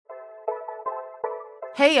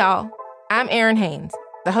Hey, y'all. I'm Erin Haynes,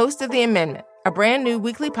 the host of The Amendment, a brand new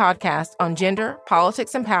weekly podcast on gender,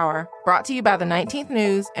 politics, and power, brought to you by the 19th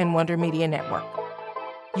News and Wonder Media Network.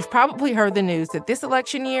 You've probably heard the news that this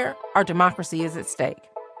election year, our democracy is at stake.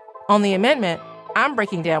 On The Amendment, I'm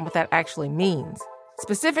breaking down what that actually means,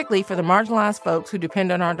 specifically for the marginalized folks who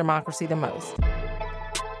depend on our democracy the most.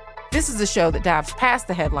 This is a show that dives past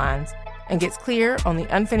the headlines and gets clear on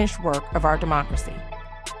the unfinished work of our democracy.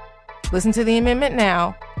 Listen to The Amendment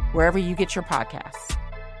now, wherever you get your podcasts.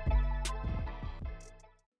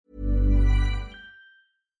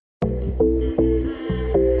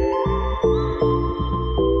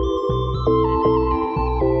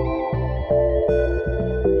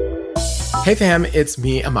 Hey fam, it's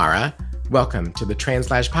me, Amara. Welcome to the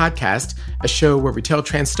Translash Podcast, a show where we tell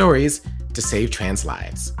trans stories to save trans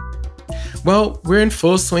lives. Well, we're in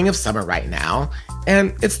full swing of summer right now,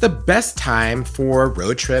 and it's the best time for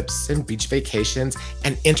road trips and beach vacations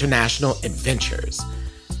and international adventures.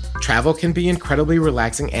 Travel can be incredibly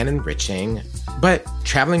relaxing and enriching, but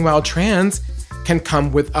traveling while trans can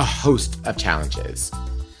come with a host of challenges.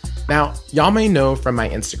 Now, y'all may know from my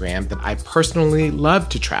Instagram that I personally love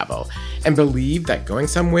to travel and believe that going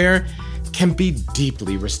somewhere can be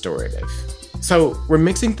deeply restorative. So we're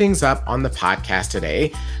mixing things up on the podcast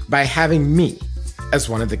today by having me as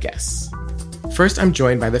one of the guests. First, I'm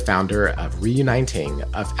joined by the founder of Reuniting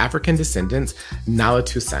of African Descendants, Nala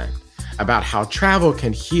Toussaint, about how travel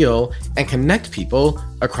can heal and connect people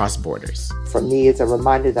across borders. For me, it's a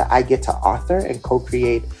reminder that I get to author and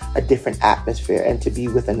co-create a different atmosphere and to be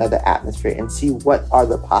with another atmosphere and see what are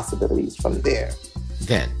the possibilities from there.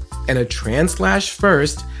 Then, in a Translash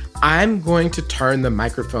first, I'm going to turn the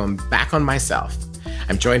microphone back on myself.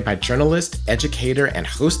 I'm joined by journalist, educator, and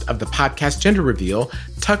host of the podcast Gender Reveal,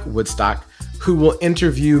 Tuck Woodstock, who will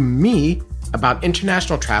interview me about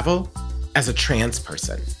international travel as a trans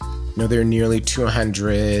person. You know, there are nearly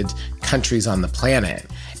 200 countries on the planet,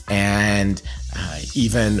 and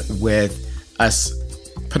even with us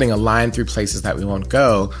putting a line through places that we won't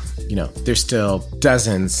go, you know, there's still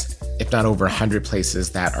dozens, if not over 100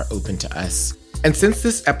 places that are open to us. And since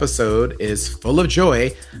this episode is full of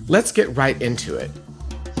joy, let's get right into it.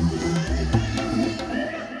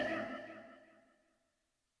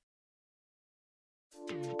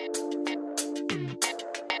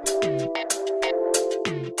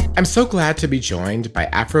 I'm so glad to be joined by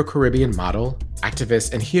Afro-Caribbean model,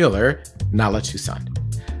 activist, and healer, Nala Toussaint.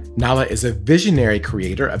 Nala is a visionary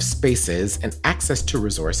creator of spaces and access to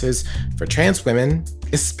resources for trans women,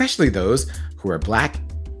 especially those who are Black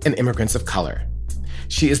and immigrants of color.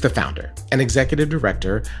 She is the founder and executive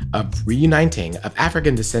director of Reuniting of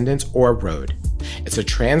African Descendants, or ROAD. It's a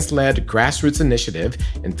trans-led grassroots initiative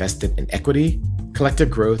invested in equity,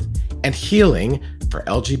 collective growth, and healing for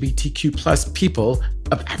LGBTQ+ people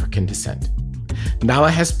of African descent.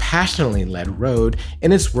 Nala has passionately led ROAD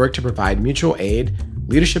in its work to provide mutual aid,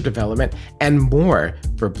 leadership development, and more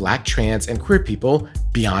for Black, trans, and queer people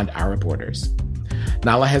beyond our borders.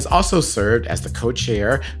 Nala has also served as the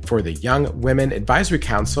co-chair for the Young Women Advisory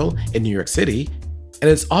Council in New York City, and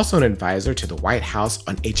is also an advisor to the White House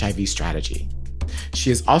on HIV strategy.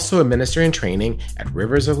 She is also a minister in training at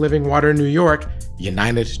Rivers of Living Water, New York,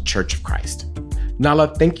 United Church of Christ.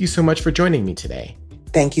 Nala, thank you so much for joining me today.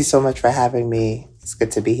 Thank you so much for having me. It's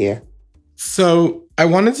good to be here. So I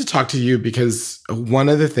wanted to talk to you because one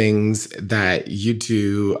of the things that you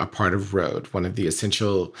do, a part of ROAD, one of the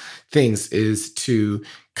essential things is to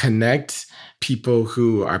connect people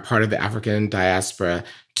who are part of the African diaspora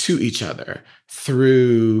to each other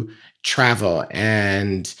through travel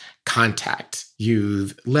and contact.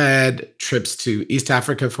 You've led trips to East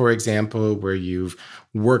Africa, for example, where you've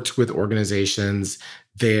worked with organizations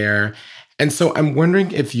there. And so I'm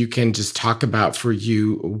wondering if you can just talk about for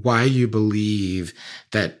you why you believe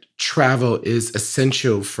that travel is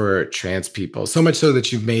essential for trans people, so much so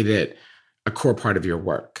that you've made it a core part of your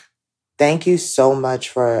work. Thank you so much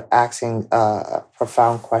for asking a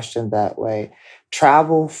profound question that way.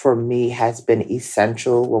 Travel for me has been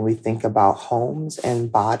essential when we think about homes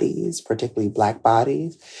and bodies, particularly Black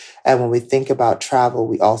bodies. And when we think about travel,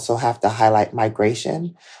 we also have to highlight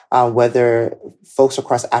migration, whether folks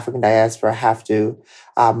across African diaspora have to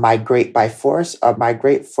migrate by force or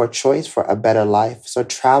migrate for choice for a better life. So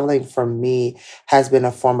traveling for me has been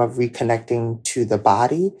a form of reconnecting to the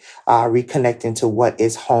body, reconnecting to what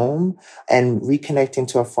is home, and reconnecting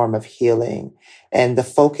to a form of healing. And the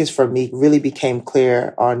focus for me really became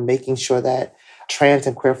clear on making sure that trans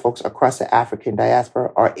and queer folks across the African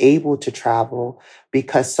diaspora are able to travel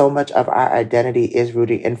because so much of our identity is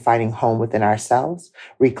rooted in finding home within ourselves,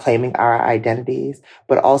 reclaiming our identities,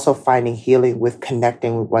 but also finding healing with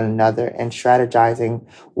connecting with one another and strategizing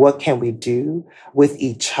what can we do with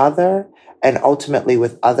each other and ultimately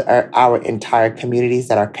with our entire communities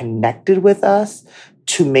that are connected with us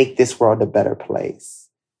to make this world a better place.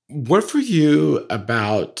 What for you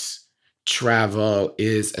about travel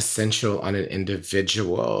is essential on an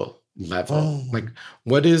individual level? Like,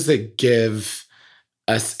 what does it give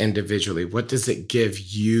us individually? What does it give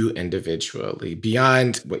you individually?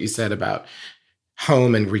 Beyond what you said about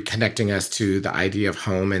home and reconnecting us to the idea of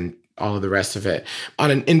home and all of the rest of it.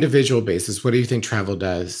 On an individual basis, what do you think travel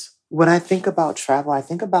does? When I think about travel, I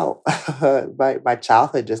think about my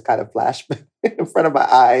childhood just kind of flashed in front of my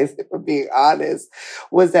eyes, if I'm being honest,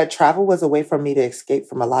 was that travel was a way for me to escape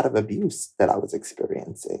from a lot of abuse that I was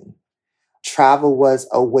experiencing. Travel was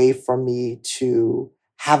a way for me to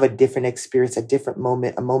have a different experience, a different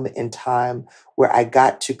moment, a moment in time where I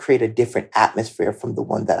got to create a different atmosphere from the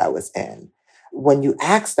one that I was in. When you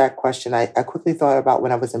asked that question, I quickly thought about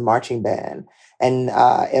when I was in marching band and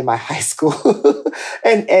in my high school.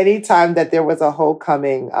 And any time that there was a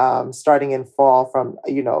homecoming starting in fall from,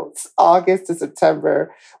 August to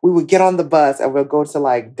September, we would get on the bus and we'll go to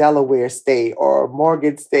like Delaware State or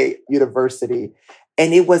Morgan State University.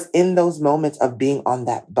 And it was in those moments of being on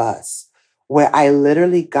that bus where I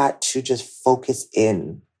literally got to just focus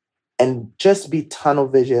in and just be tunnel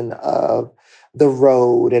vision of the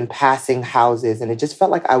road and passing houses. And it just felt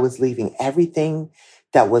like I was leaving everything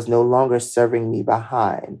that was no longer serving me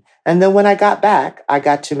behind. And then when I got back, I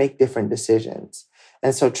got to make different decisions.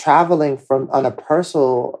 And so traveling on a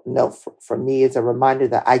personal note for me is a reminder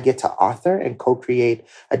that I get to author and co-create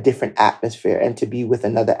a different atmosphere and to be with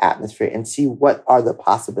another atmosphere and see what are the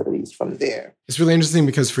possibilities from there. It's really interesting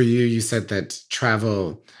because for you, you said that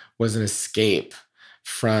travel was an escape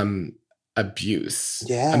from abuse,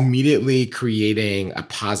 immediately creating a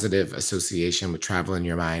positive association with travel in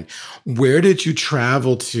your mind. Where did you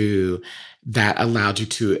travel to that allowed you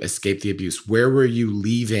to escape the abuse? Where were you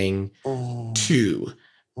leaving to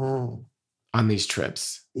on these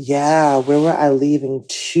trips? Yeah, where were I leaving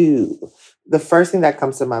to? The first thing that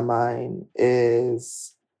comes to my mind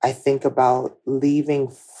is I think about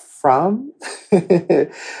leaving from.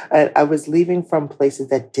 I was leaving from places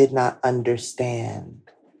that did not understand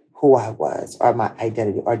who I was or my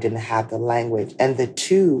identity or didn't have the language. And the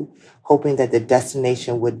two, hoping that the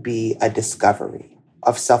destination would be a discovery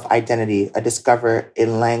of self-identity, a discovery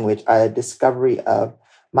in language, a discovery of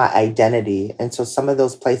my identity. And so some of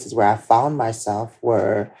those places where I found myself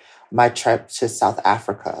were my trip to South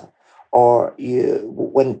Africa, or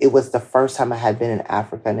when it was the first time I had been in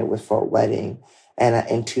Africa and it was for a wedding. And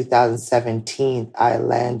in 2017, I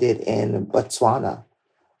landed in Botswana,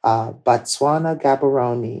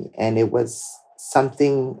 Gaborone, and it was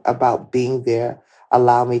something about being there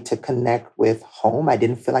allowed me to connect with home. I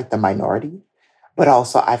didn't feel like the minority, but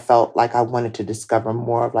also I felt like I wanted to discover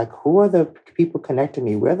more of like, who are the people connecting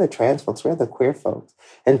me? Where are the trans folks? Where are the queer folks?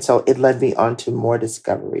 And so it led me on to more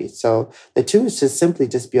discovery. So the two is to simply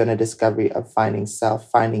just be on a discovery of finding self,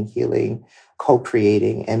 finding healing,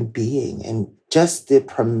 co-creating and being, and just the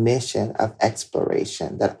permission of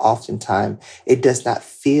exploration that oftentimes it does not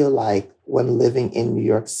feel like when living in New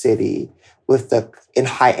York City with the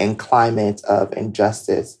heightened climate of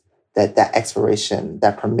injustice, that exploration,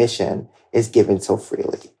 that permission is given so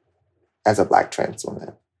freely as a Black trans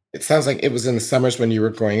woman. It sounds like it was in the summers when you were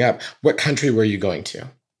growing up. What country were you going to?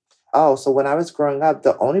 Oh, so when I was growing up,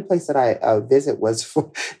 the only place that I visit was for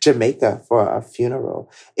Jamaica for a funeral.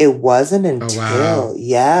 It wasn't until,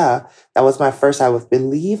 that was my first, I would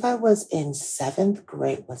believe I was in 7th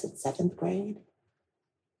grade. Was it 7th grade?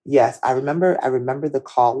 Yes, I remember the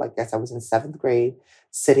call. Like, yes, I was in 7th grade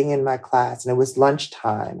sitting in my class and it was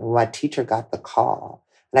lunchtime and my teacher got the call.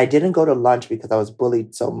 And I didn't go to lunch because I was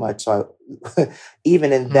bullied so much. So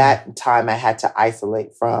even in that time, I had to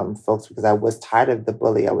isolate from folks because I was tired of the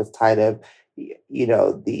bully. I was tired of,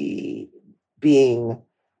 the being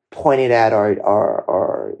pointed at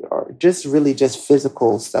or just really just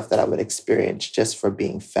physical stuff that I would experience just for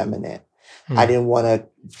being feminine. I didn't want to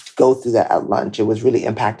go through that at lunch. It was really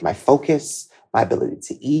impacting my focus, my ability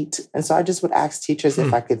to eat. And so I just would ask teachers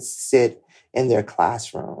if I could sit in their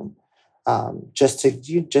classroom.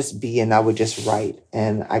 Just be, and I would just write.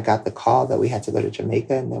 And I got the call that we had to go to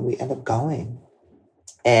Jamaica, and then we ended up going.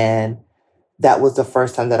 And that was the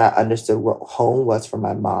first time that I understood what home was for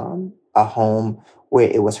my mom, a home where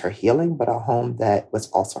it was her healing, but a home that was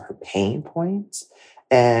also her pain points.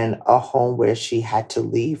 and a home where she had to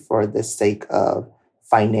leave for the sake of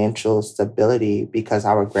financial stability because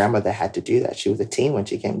our grandmother had to do that. She was a teen when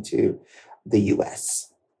she came to the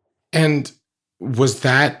US. And was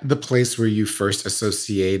that the place where you first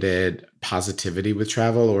associated positivity with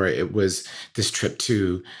travel, or it was this trip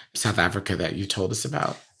to South Africa that you told us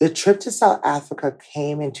about? The trip to South Africa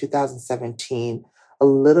came in 2017, a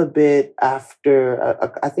little bit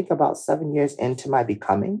after, I think about 7 years into my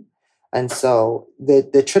becoming. And so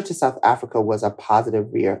the trip to South Africa was a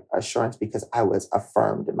positive reassurance because I was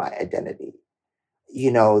affirmed in my identity.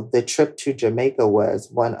 The trip to Jamaica was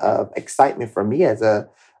one of excitement for me as a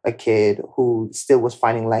kid who still was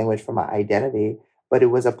finding language for my identity, but it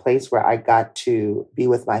was a place where I got to be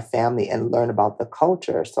with my family and learn about the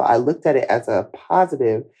culture. So I looked at it as a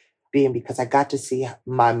positive being because I got to see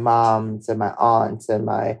my moms and my aunts and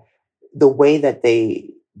the way that they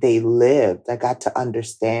lived. I got to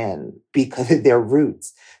understand because of their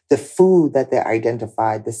roots, the food that they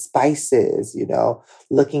identified, the spices,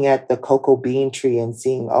 looking at the cocoa bean tree and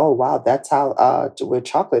seeing, oh, wow, that's how where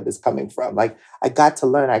chocolate is coming from. Like I got to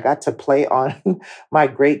learn, I got to play on my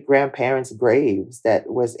great grandparents' graves that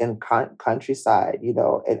was in countryside,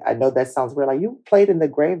 and I know that sounds weird. Like you played in the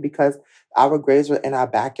grave because our graves were in our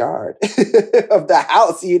backyard of the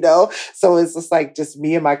house, So it's just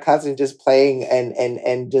me and my cousin just playing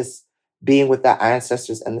and just being with the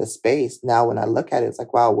ancestors in the space. Now, when I look at it, it's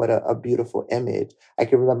like, wow, what a beautiful image. I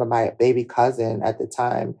can remember my baby cousin at the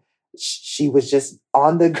time. She was just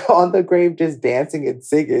on the grave, just dancing and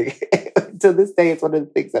singing. To this day, it's one of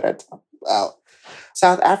the things that I talk about.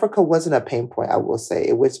 South Africa wasn't a pain point, I will say.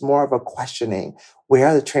 It was more of a questioning. Where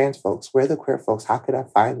are the trans folks? Where are the queer folks? How could I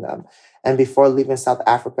find them? And before leaving South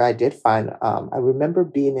Africa, I did find, I remember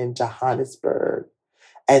being in Johannesburg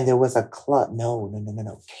and there was a club. No,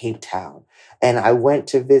 Cape Town. And I went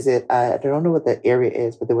to visit, I don't know what the area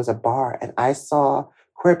is, but there was a bar and I saw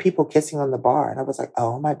queer people kissing on the bar. And I was like,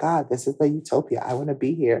 oh my God, this is the utopia. I want to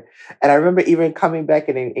be here. And I remember even coming back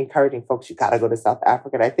and encouraging folks, you got to go to South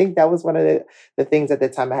Africa. And I think that was one of the things at the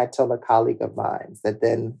time I had told a colleague of mine that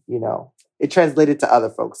then, it translated to other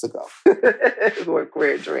folks to go who are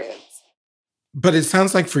queer and trans. But it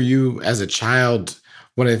sounds like for you as a child,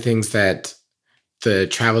 one of the things that the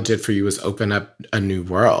travel did for you was open up a new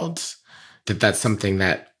world. That's something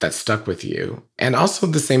that stuck with you. And also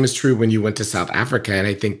the same is true when you went to South Africa. And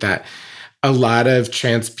I think that a lot of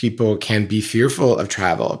trans people can be fearful of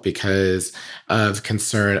travel because of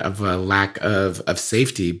concern of a lack of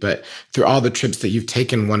safety. But through all the trips that you've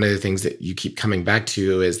taken, one of the things that you keep coming back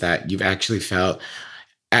to is that you've actually felt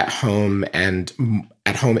at home and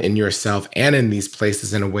at home in yourself and in these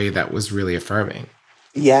places in a way that was really affirming.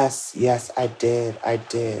 Yes, I did. I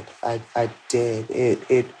did.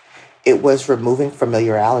 It was removing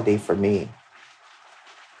familiarity for me.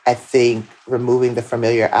 I think removing the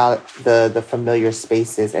familiar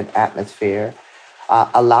spaces and atmosphere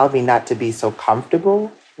allowed me not to be so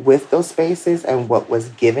comfortable with those spaces and what was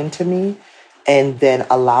given to me, and then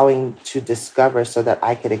allowing to discover so that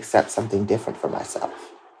I could accept something different for myself.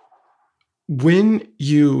 When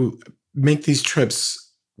you make these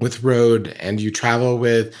trips with Road and you travel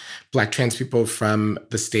with Black trans people from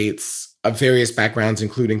the States of various backgrounds,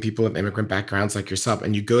 including people of immigrant backgrounds like yourself,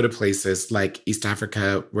 and you go to places like East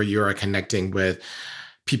Africa where you are connecting with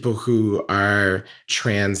people who are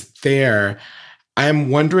trans there, I'm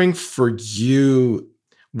wondering for you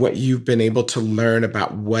what you've been able to learn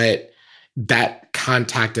about what that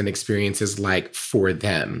contact and experience is like for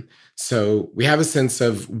them. So we have a sense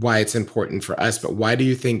of why it's important for us, but why do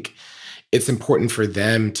you think it's important for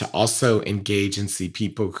them to also engage and see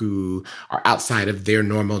people who are outside of their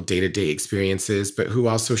normal day-to-day experiences, but who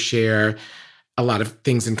also share a lot of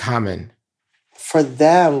things in common? For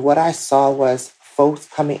them, what I saw was folks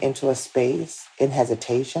coming into a space in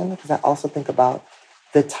hesitation, because I also think about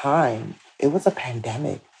the time. It was a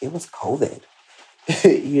pandemic. It was COVID.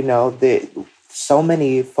 So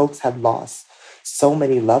many folks had lost so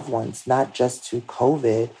many loved ones, not just to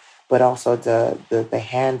COVID, but also the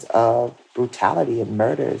hands of brutality and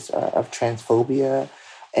murders, of transphobia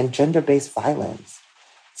and gender-based violence.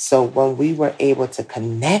 So when we were able to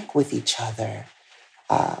connect with each other,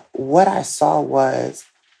 what I saw was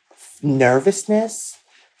nervousness,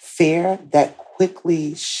 fear that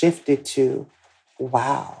quickly shifted to,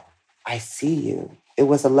 wow, I see you. It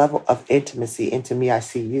was a level of intimacy. Into me, I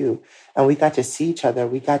see you. And we got to see each other.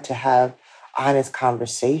 We got to have honest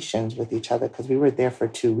conversations with each other because we were there for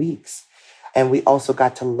 2 weeks. And we also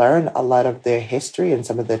got to learn a lot of their history and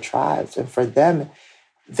some of their tribes. And for them,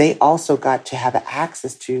 they also got to have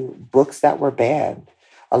access to books that were banned.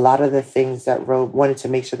 A lot of the things that Road wanted to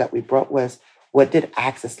make sure that we brought was what did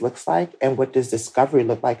access looks like and what does discovery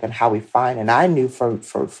look like and how we find. And I knew for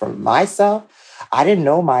myself, I didn't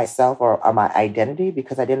know myself or my identity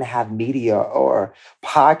because I didn't have media or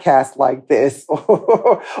podcasts like this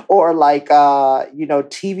or like,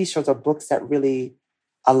 TV shows or books that really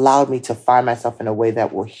allowed me to find myself in a way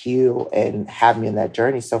that will heal and have me in that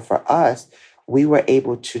journey. So for us, we were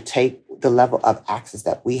able to take the level of access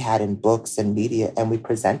that we had in books and media and we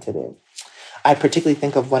presented it. I particularly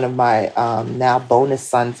think of one of my now bonus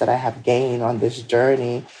sons that I have gained on this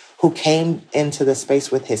journey who came into the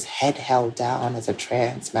space with his head held down as a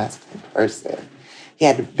trans masculine person. He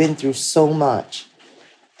had been through so much.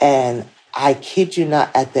 And I kid you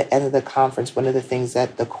not, at the end of the conference, one of the things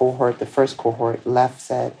that the first cohort left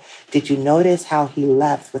said, did you notice how he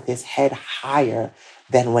left with his head higher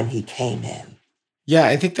than when he came in? Yeah,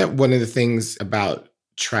 I think that one of the things about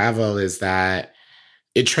travel is that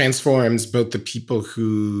it transforms both the people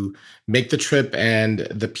who make the trip and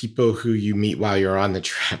the people who you meet while you're on the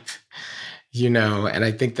trip, and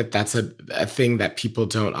I think that that's a thing that people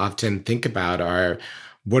don't often think about are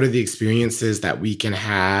what are the experiences that we can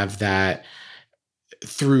have that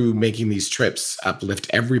through making these trips uplift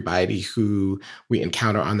everybody who we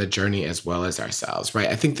encounter on the journey as well as ourselves, right?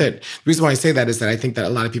 I think that the reason why I say that is that I think that a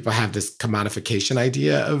lot of people have this commodification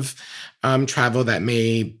idea of travel that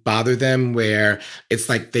may bother them, where it's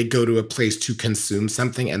like they go to a place to consume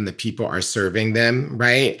something and the people are serving them,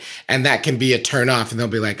 right? And that can be a turnoff, and they'll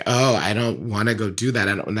be like, oh, I don't want to go do that.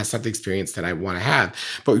 And that's not the experience that I want to have.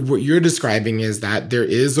 But what you're describing is that there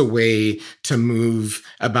is a way to move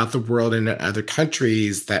about the world and in other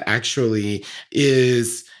countries that actually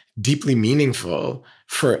is deeply meaningful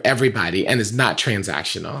for everybody and is not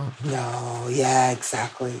transactional. No, yeah,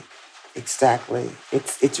 exactly. Exactly.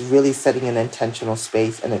 It's really setting an intentional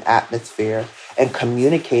space and an atmosphere and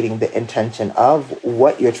communicating the intention of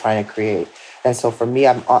what you're trying to create. And so for me,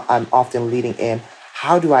 I'm often leading in,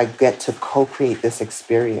 how do I get to co-create this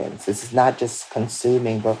experience? This is not just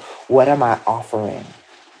consuming, but what am I offering?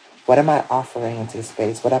 What am I offering into the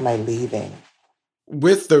space? What am I leaving?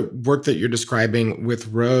 With the work that you're describing with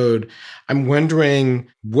Road, I'm wondering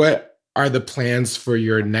what are the plans for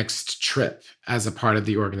your next trip as a part of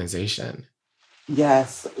the organization?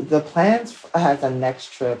 Yes, the plans as a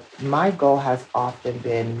next trip, my goal has often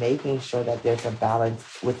been making sure that there's a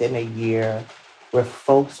balance within a year where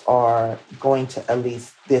folks are going to at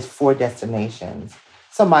least, there's 4 destinations.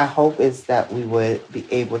 So my hope is that we would be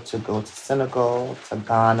able to go to Senegal, to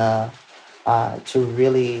Ghana, to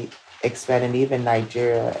really expand, and even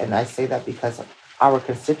Nigeria. And I say that because our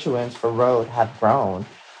constituents for Road have grown.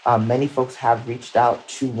 Many folks have reached out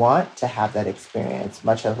to want to have that experience,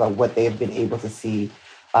 much of what they have been able to see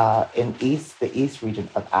in the East region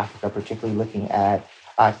of Africa, particularly looking at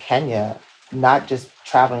Kenya, not just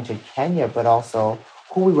traveling to Kenya, but also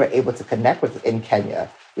who we were able to connect with in Kenya.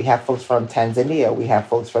 We have folks from Tanzania, we have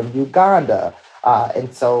folks from Uganda.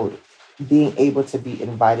 And so being able to be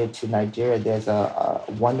invited to Nigeria, there's a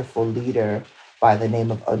wonderful leader by the name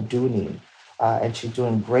of Oduni. And she's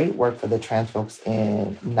doing great work for the trans folks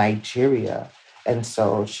in Nigeria. And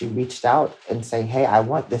so she reached out and saying, hey, I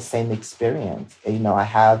want the same experience. And, I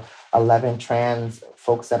have 11 trans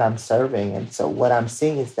folks that I'm serving. And so what I'm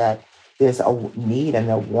seeing is that there's a need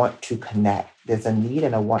and a want to connect. There's a need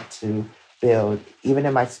and a want to build. Even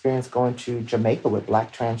in my experience going to Jamaica with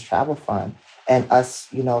Black Trans Travel Fund and us,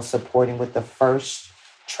 supporting with the first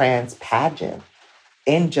trans pageant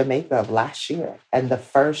in Jamaica of last year and the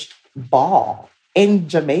first ball in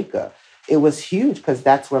Jamaica. It was huge because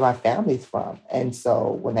that's where my family's from. And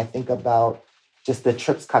so when I think about just the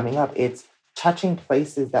trips coming up, it's touching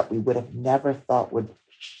places that we would have never thought would,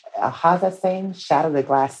 how's that saying? Shatter the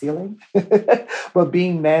glass ceiling? But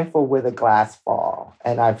being mindful where the glass fall.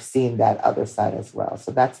 And I've seen that other side as well.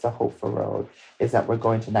 So that's the hope for Road, is that we're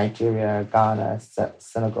going to Nigeria, Ghana,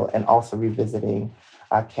 Senegal, and also revisiting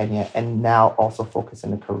Kenya, and now also focus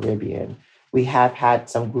in the Caribbean. We have had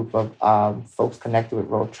some group of folks connected with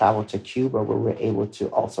Road travel to Cuba, where we're able to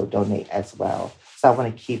also donate as well. So I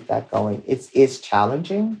want to keep that going. It's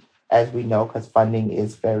challenging, as we know, because funding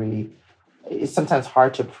is it's sometimes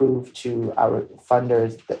hard to prove to our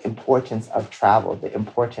funders the importance of travel, the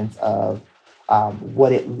importance of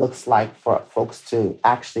what it looks like for folks to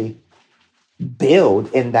actually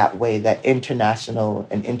build in that way, that international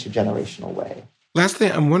and intergenerational way.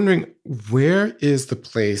 Lastly, I'm wondering, where is the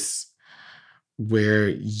place where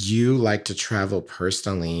you like to travel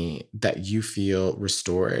personally that you feel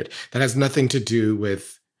restored, that has nothing to do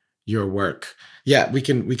with your work? Yeah, we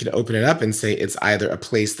can open it up and say it's either a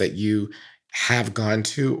place that you have gone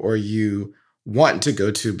to or you want to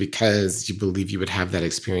go to because you believe you would have that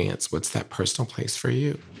experience. What's that personal place for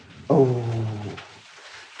you? Oh,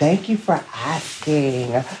 thank you for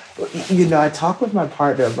asking. I talk with my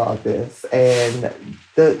partner about this, and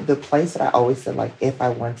the place that I always said, like, if I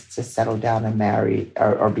wanted to settle down and marry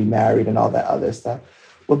or be married and all that other stuff,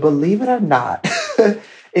 well, believe it or not,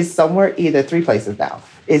 is somewhere either three places now.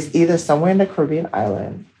 It's either somewhere in the Caribbean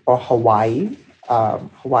island or Hawaii.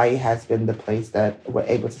 Hawaii has been the place that we're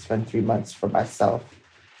able to spend 3 months for myself.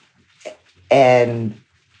 And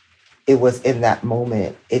it was in that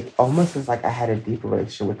moment, it almost was like I had a deeper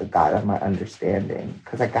relationship with the God of my understanding,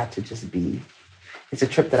 because I got to just be. It's a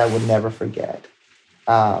trip that I will never forget,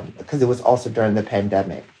 because it was also during the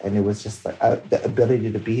pandemic, and it was just like the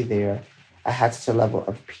ability to be there. I had such a level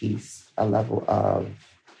of peace, a level of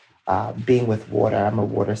being with water. I'm a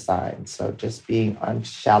water sign, so just being on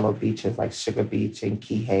shallow beaches like Sugar Beach and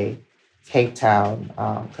Kihei, Cape Town,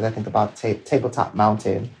 because I think about Tabletop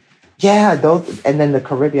Mountain. Yeah, those, and then the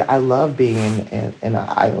Caribbean. I love being in an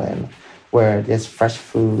island where there's fresh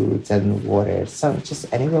foods and water. So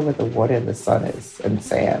just anywhere where the water and the sun is and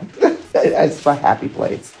sand. It's my happy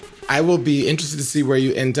place. I will be interested to see where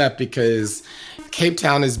you end up, because Cape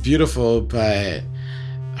Town is beautiful, but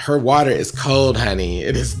her water is cold, honey.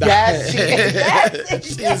 It is not. Yes, she is. Yes,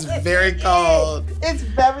 she is very cold. It's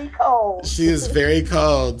very cold. She is very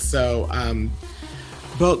cold. So,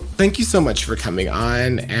 well, thank you so much for coming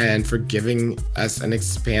on and for giving us an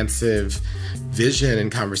expansive vision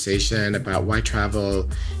and conversation about why travel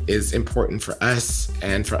is important for us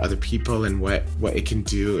and for other people, and what it can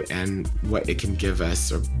do and what it can give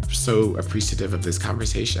us. We're so appreciative of this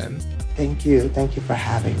conversation. Thank you. Thank you for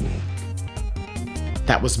having me.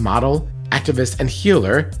 That was model, activist, and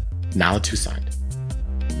healer Nala Toussaint.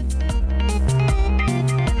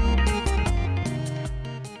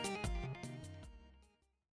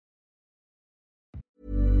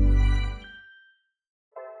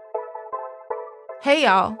 Hey,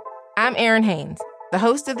 y'all. I'm Erin Haynes, the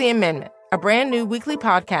host of The Amendment, a brand new weekly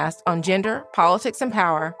podcast on gender, politics, and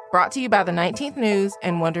power, brought to you by the 19th News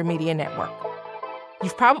and Wonder Media Network.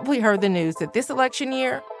 You've probably heard the news that this election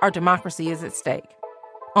year, our democracy is at stake.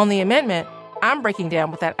 On The Amendment, I'm breaking down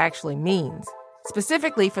what that actually means,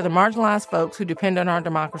 specifically for the marginalized folks who depend on our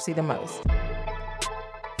democracy the most.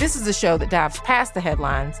 This is a show that dives past the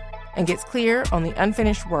headlines and gets clear on the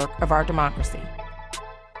unfinished work of our democracy.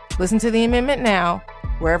 Listen to The Amendment now,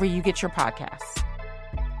 wherever you get your podcasts.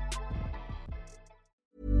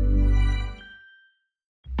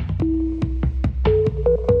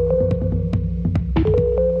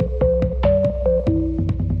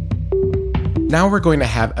 Now we're going to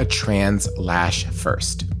have a trans lash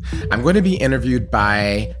first. I'm going to be interviewed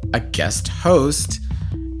by a guest host.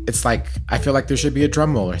 It's like, I feel like there should be a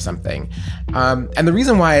drum roll or something. And the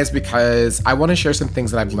reason why is because I want to share some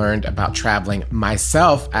things that I've learned about traveling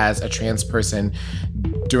myself as a trans person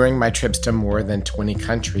during my trips to more than 20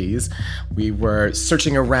 countries. We were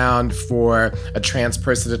searching around for a trans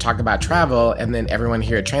person to talk about travel, and then everyone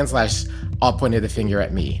here at Translash all pointed the finger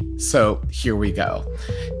at me. So here we go.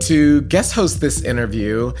 To guest host this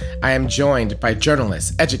interview, I am joined by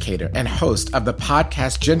journalist, educator, and host of the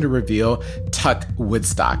podcast Gender Reveal, Tuck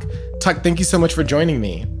Woodstock. Tuck, thank you so much for joining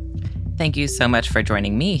me. Thank you so much for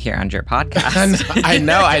joining me here on your podcast. I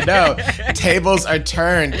know. Tables are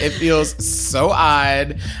turned. It feels so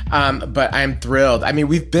odd, but I'm thrilled. I mean,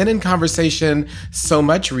 we've been in conversation so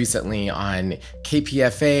much recently on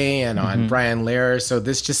KPFA and on Brian Lehrer, so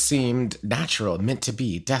this just seemed natural, meant to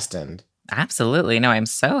be, destined. Absolutely. No, I'm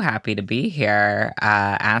so happy to be here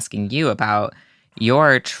asking you about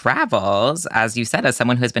your travels, as you said, as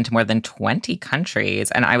someone who has been to more than 20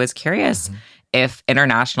 countries. And I was curious if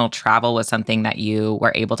international travel was something that you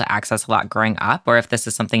were able to access a lot growing up, or if this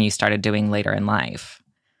is something you started doing later in life.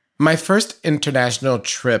 My first international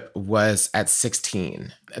trip was at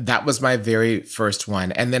 16. That was my very first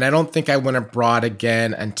one. And then I don't think I went abroad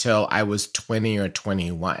again until I was 20 or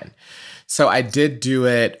 21. So I did do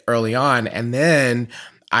it early on. And then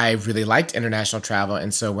I really liked international travel.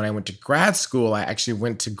 And so when I went to grad school, I actually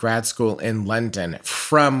went to grad school in London,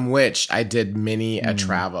 from which I did many a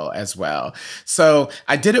travel as well. So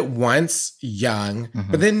I did it once young,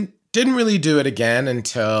 but then didn't really do it again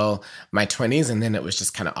until my 20s. And then it was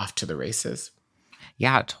just kind of off to the races.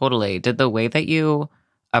 Yeah, totally. Did the way that you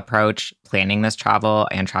approach planning this travel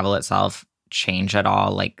and travel itself change at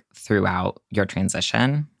all, like throughout your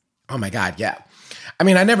transition? Oh my God, yeah. I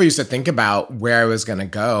mean, I never used to think about where I was going to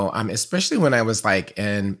go, especially when I was like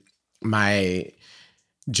in my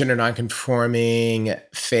gender nonconforming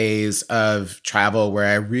phase of travel, where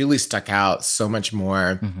I really stuck out so much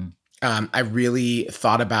more I really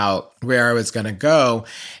thought about where I was going to go.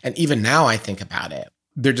 And even now I think about it.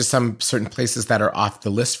 There are just some certain places that are off the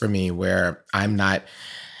list for me where I'm not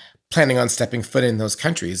planning on stepping foot in those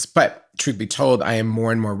countries. But truth be told, I am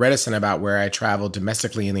more and more reticent about where I travel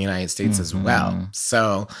domestically in the United States as well.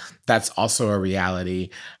 So that's also a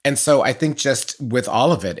reality. And so I think just with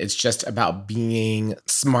all of it, it's just about being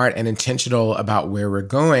smart and intentional about where we're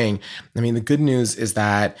going. I mean, the good news is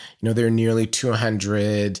that, there are nearly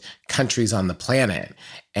 200 countries on the planet.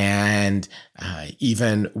 And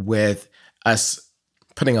even with us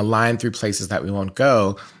putting a line through places that we won't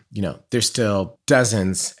go, there's still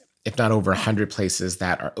dozens, if not over 100 places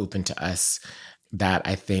that are open to us that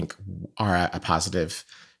I think are a positive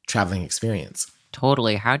traveling experience.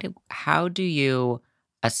 Totally. How do you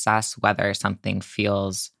assess whether something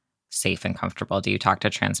feels safe and comfortable? Do you talk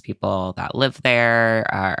to trans people that live there,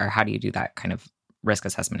 or how do you do that kind of risk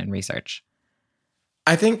assessment and research?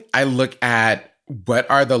 I think I look at what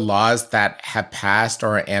are the laws that have passed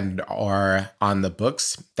or on the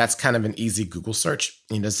books. That's kind of an easy Google search.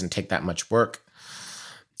 It doesn't take that much work.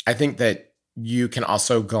 I think that you can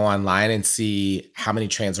also go online and see how many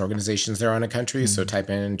trans organizations there are in a country. So type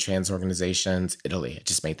in trans organizations, Italy. I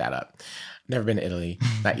just made that up. Never been to Italy,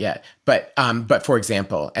 not yet. But for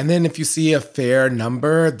example, and then if you see a fair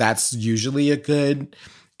number, that's usually a good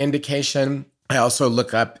indication. I also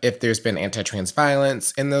look up if there's been anti-trans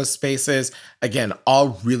violence in those spaces. Again,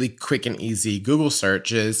 all really quick and easy Google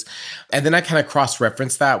searches. And then I kind of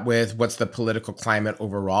cross-reference that with what's the political climate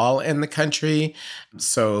overall in the country.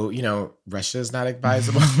 So, Russia is not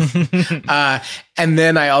advisable. And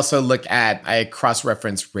then I also I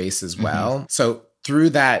cross-reference race as well. So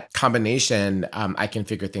through that combination, I can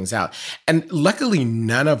figure things out. And luckily,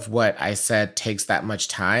 none of what I said takes that much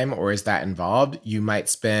time or is that involved. You might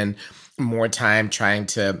spend more time trying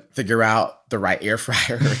to figure out the right air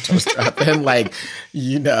fryer or toaster oven.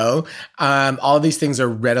 All of these things are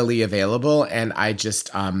readily available. And I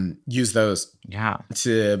just use those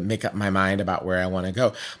to make up my mind about where I want to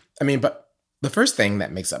go. I mean, but the first thing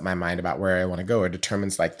that makes up my mind about where I want to go or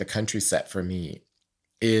determines the country set for me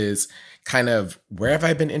is kind of where have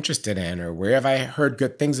I been interested in or where have I heard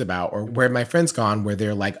good things about or where have my friends gone where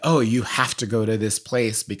they're like, oh, you have to go to this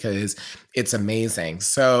place because it's amazing.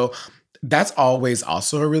 So that's always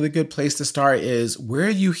also a really good place to start is where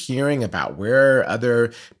are you hearing about? Where are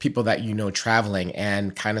other people that traveling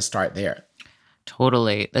and kind of start there?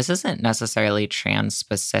 Totally. This isn't necessarily trans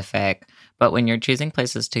specific, but when you're choosing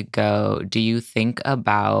places to go, do you think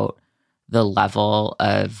about the level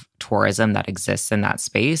of tourism that exists in that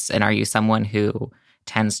space? And are you someone who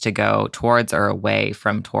tends to go towards or away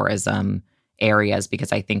from tourism areas?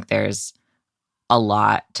 Because I think there's a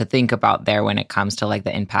lot to think about there when it comes to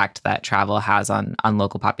the impact that travel has on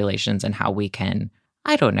local populations and how we can,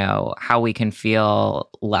 how we can feel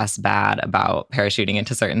less bad about parachuting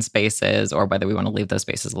into certain spaces or whether we want to leave those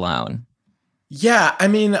spaces alone. Yeah, I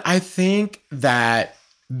mean, I think that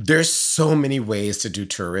there's so many ways to do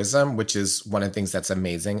tourism, which is one of the things that's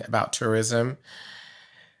amazing about tourism.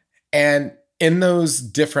 And in those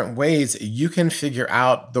different ways, you can figure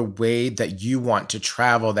out the way that you want to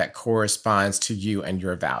travel that corresponds to you and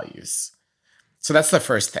your values. So that's the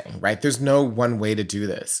first thing, right? There's no one way to do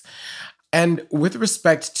this. And with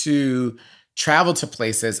respect to travel to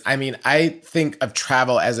places, I mean, I think of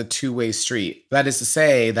travel as a two-way street. That is to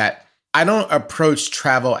say that I don't approach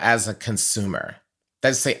travel as a consumer.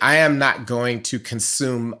 That's to say, I am not going to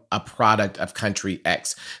consume a product of country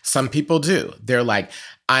X. Some people do. They're like,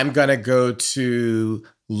 I'm going to go to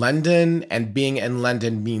London and being in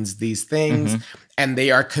London means these things. And they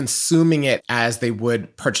are consuming it as they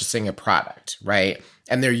would purchasing a product, right?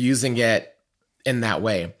 And they're using it in that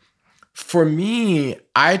way. For me,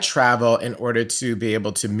 I travel in order to be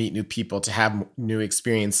able to meet new people, to have new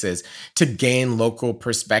experiences, to gain local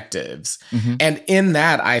perspectives. And in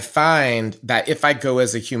that, I find that if I go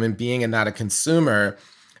as a human being and not a consumer,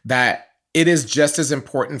 that it is just as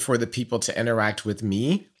important for the people to interact with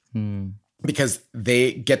me because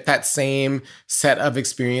they get that same set of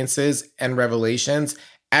experiences and revelations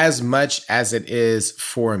as much as it is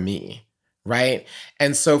for me. Right.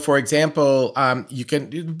 And so, for example, there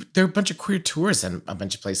are a bunch of queer tours in a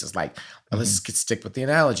bunch of places let's stick with the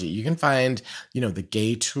analogy. You can find, the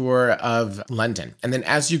gay tour of London. And then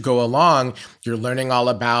as you go along, you're learning all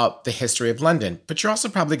about the history of London, but you're also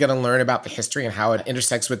probably going to learn about the history and how it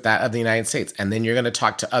intersects with that of the United States. And then you're going to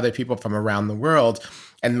talk to other people from around the world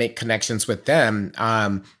and make connections with them.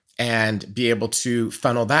 And be able to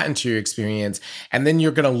funnel that into your experience. And then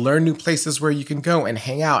you're going to learn new places where you can go and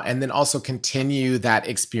hang out and then also continue that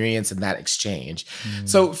experience and that exchange.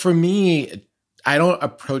 So for me, I don't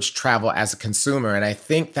approach travel as a consumer. And I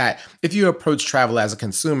think that if you approach travel as a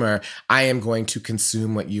consumer, I am going to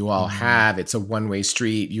consume what you all have. It's a one-way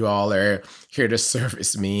street. You all are here to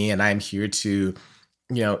service me, and I'm here to,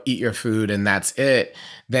 eat your food, and that's it.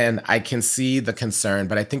 Then I can see the concern.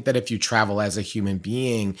 But I think that if you travel as a human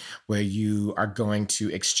being, where you are going to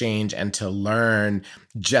exchange and to learn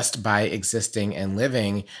just by existing and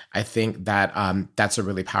living, I think that that's a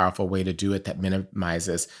really powerful way to do it that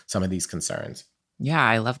minimizes some of these concerns. Yeah,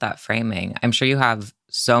 I love that framing. I'm sure you have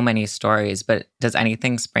so many stories, but does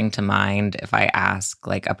anything spring to mind if I ask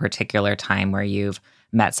like a particular time where you've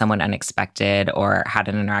met someone unexpected or had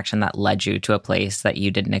an interaction that led you to a place that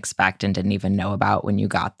you didn't expect and didn't even know about when you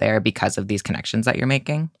got there because of these connections that you're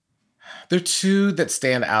making? There are two that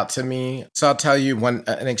stand out to me. So I'll tell you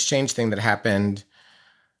an exchange thing that happened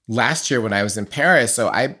last year when I was in Paris. So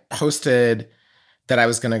I posted that I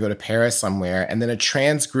was going to go to Paris somewhere. And then a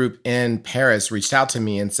trans group in Paris reached out to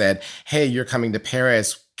me and said, hey, you're coming to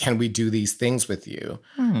Paris. Can we do these things with you?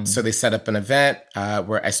 So they set up an event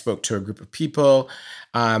where I spoke to a group of people.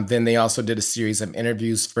 Then they also did a series of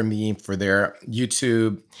interviews for me for their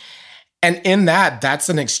YouTube. And in that's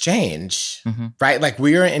an exchange, right? Like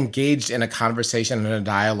we are engaged in a conversation and a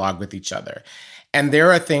dialogue with each other. And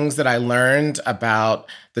there are things that I learned about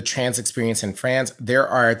the trans experience in France. There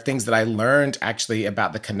are things that I learned actually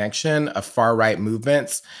about the connection of far-right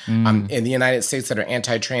movements in the United States that are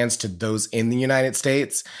anti-trans to those in the United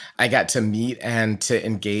States. I got to meet and to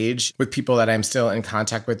engage with people that I'm still in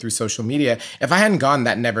contact with through social media. If I hadn't gone,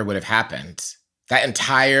 that never would have happened. That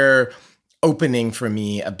entire opening for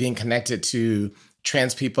me of being connected to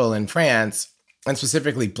trans people in France, and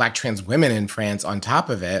specifically Black trans women in France on top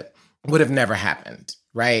of it, would have never happened,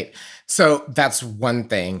 right? So that's one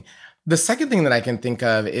thing. The second thing that I can think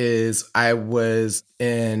of is I was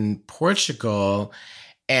in Portugal,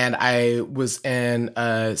 and I was in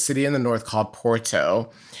a city in the north called Porto,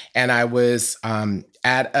 and I was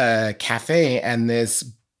at a cafe, and this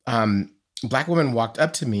Black woman walked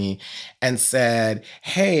up to me and said,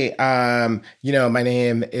 hey, my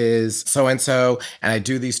name is so-and-so, and I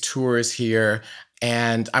do these tours here,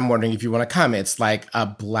 and I'm wondering if you want to come. It's like a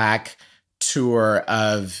Black tour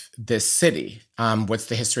of this city. What's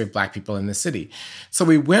the history of Black people in the city? So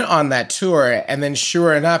we went on that tour, and then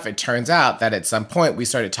sure enough, it turns out that at some point we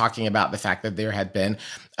started talking about the fact that there had been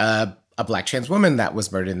a Black trans woman that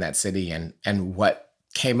was murdered in that city and what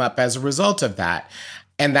came up as a result of that.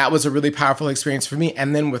 And that was a really powerful experience for me.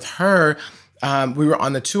 And then with her, we were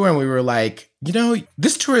on the tour and we were like,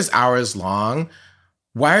 this tour is hours long.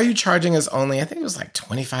 Why are you charging us only, I think it was like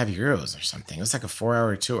 25 euros or something. It was like a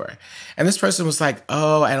 4-hour tour. And this person was like,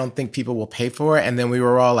 oh, I don't think people will pay for it. And then we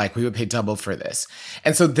were all like, we would pay double for this.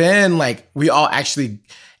 And so then like we all actually,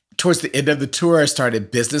 towards the end of the tour,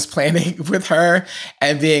 started business planning with her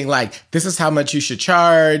and being like, this is how much you should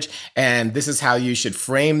charge, and this is how you should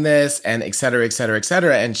frame this, and et cetera, et cetera, et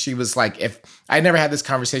cetera. And she was like, if I never had this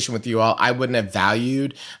conversation with you all, I wouldn't have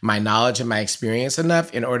valued my knowledge and my experience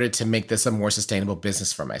enough in order to make this a more sustainable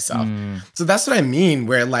business for myself. So that's what I mean,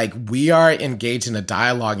 where like we are engaged in a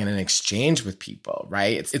dialogue and an exchange with people,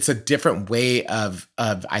 right? It's a different way of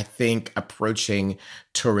I think, approaching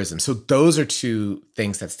tourism. So those are two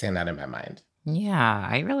things that stand out in my mind. Yeah,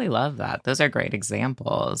 I really love that. Those are great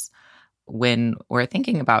examples. When we're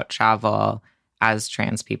thinking about travel as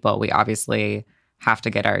trans people, we obviously have to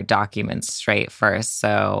get our documents straight first.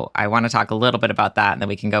 So I want to talk a little bit about that, and then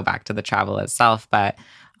we can go back to the travel itself. But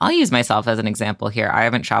I'll use myself as an example here. I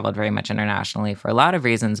haven't traveled very much internationally for a lot of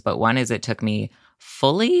reasons, but one is it took me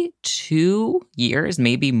fully 2 years,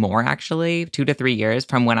 maybe more actually, 2 to 3 years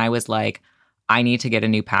from when I was like, I need to get a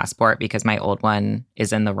new passport because my old one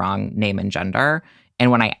is in the wrong name and gender. And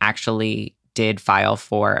when I actually did file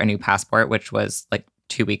for a new passport, which was like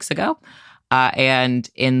 2 weeks ago, and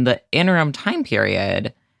in the interim time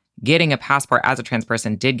period, getting a passport as a trans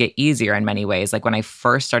person did get easier in many ways. Like when I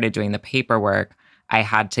first started doing the paperwork, I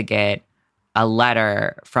had to get a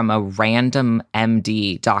letter from a random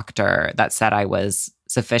MD doctor that said I was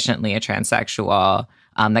sufficiently a transsexual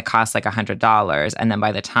that cost like $100. And then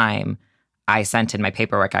by the time I sent in my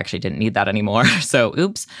paperwork, I actually didn't need that anymore. So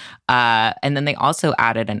oops. And then they also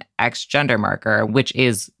added an X gender marker, which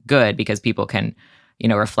is good because people can,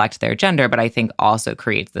 reflect their gender. But I think also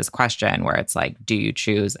creates this question where it's like, do you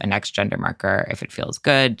choose an X gender marker if it feels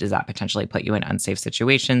good? Does that potentially put you in unsafe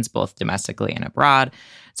situations, both domestically and abroad?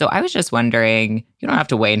 So I was just wondering, you don't have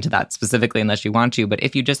to weigh into that specifically unless you want to, but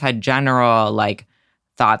if you just had general like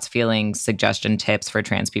thoughts, feelings, suggestion, tips for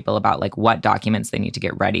trans people about like what documents they need to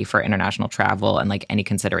get ready for international travel and like any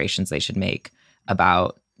considerations they should make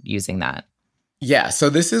about using that. Yeah, so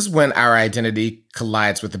this is when our identity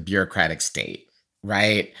collides with the bureaucratic state,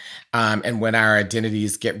 right? And when our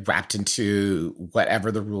identities get wrapped into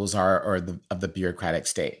whatever the rules are or of the bureaucratic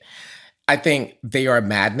state. I think they are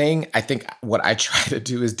maddening. I think what I try to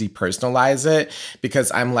do is depersonalize it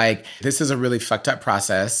because I'm like, this is a really fucked up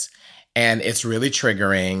process and it's really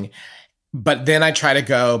triggering. But then I try to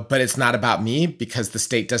go, but it's not about me because the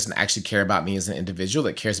state doesn't actually care about me as an individual.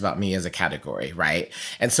 It cares about me as a category, right?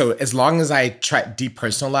 And so as long as I try to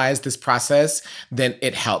depersonalize this process, then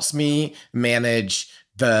it helps me manage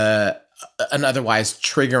an otherwise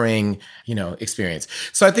triggering, experience.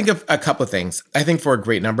 So I think of a couple of things. I think for a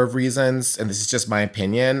great number of reasons, and this is just my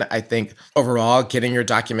opinion, I think overall getting your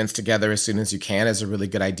documents together as soon as you can is a really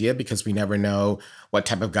good idea because we never know what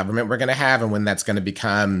type of government we're going to have and when that's going to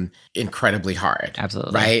become incredibly hard.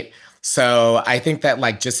 Absolutely. Right? So I think that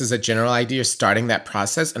just as a general idea, starting that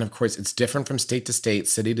process, and of course it's different from state to state,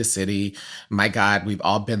 city to city. My God, we've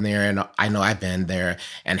all been there, and I know I've been there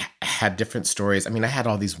and had different stories. I mean, I had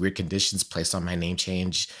all these weird conditions placed on my name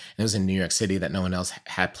change, and it was in New York City that no one else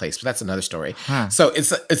had placed, but that's another story. So it's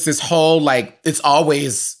this whole it's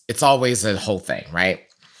always a whole thing, right?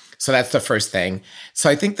 So that's the first thing. So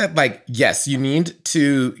I think that yes, you need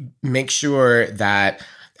to make sure that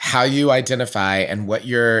how you identify and what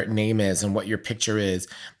your name is and what your picture is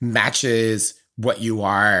matches what you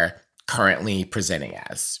are currently presenting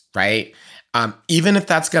as, right? Even if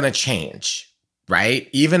that's going to change, right?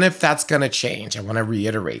 Even if that's going to change, I want to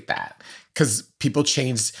reiterate that because people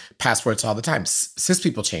change passports all the time. Cis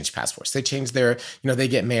people change passports. They change their, they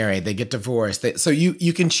get married, they get divorced. So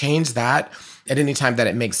you can change that at any time that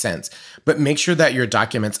it makes sense, but make sure that your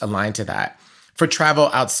documents align to that. For travel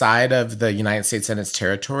outside of the United States and its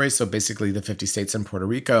territory, so basically the 50 states and Puerto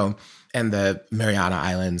Rico and the Mariana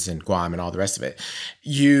Islands and Guam and all the rest of it,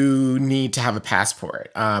 you need to have a passport.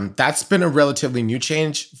 That's been a relatively new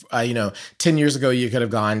change. 10 years ago, you could have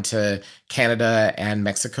gone to Canada and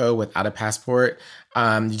Mexico without a passport.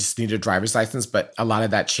 You just need a driver's license, but a lot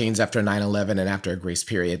of that changed after 9/11 and after a grace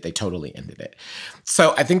period, they totally ended it.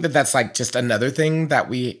 So I think that that's just another thing that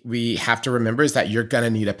we have to remember is that you're going to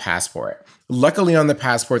need a passport. Luckily on the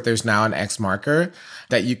passport, there's now an X marker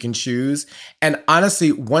that you can choose. And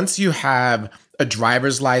honestly, once you have a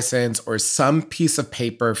driver's license or some piece of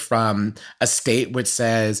paper from a state which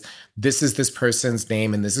says, this is this person's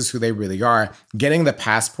name and this is who they really are, getting the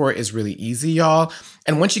passport is really easy, y'all.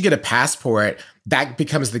 And once you get a passport, that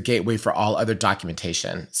becomes the gateway for all other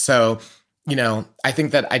documentation. So, I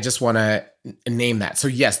think that I just want to name that. So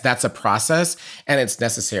yes, that's a process and it's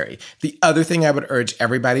necessary. The other thing I would urge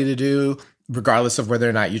everybody to do, regardless of whether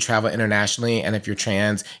or not you travel internationally and if you're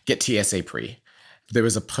trans, get TSA pre. There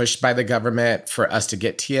was a push by the government for us to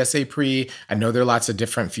get TSA pre. I know there are lots of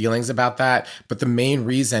different feelings about that, but the main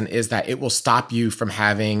reason is that it will stop you from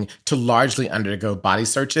having to largely undergo body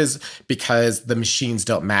searches because the machines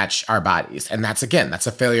don't match our bodies. And that's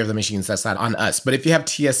a failure of the machines. That's not on us. But if you have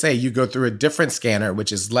TSA, you go through a different scanner,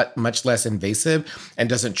 which is much less invasive and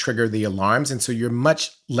doesn't trigger the alarms. And so you're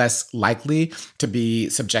much less likely to be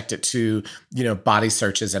subjected to, body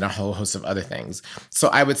searches and a whole host of other things. So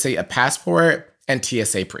I would say a passport and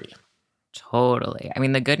TSA pre. Totally. I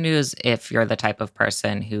mean, the good news, if you're the type of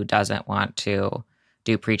person who doesn't want to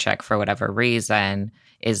do pre-check for whatever reason,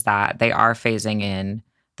 is that they are phasing in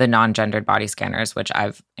the non-gendered body scanners, which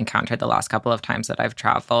I've encountered the last couple of times that I've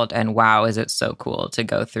traveled. And wow, is it so cool to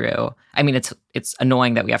go through. I mean, it's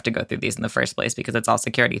annoying that we have to go through these in the first place because it's all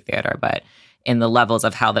security theater, but in the levels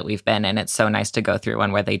of hell that we've been in, it's so nice to go through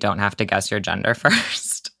one where they don't have to guess your gender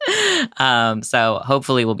first. So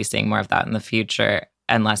hopefully we'll be seeing more of that in the future,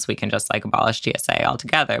 unless we can just abolish TSA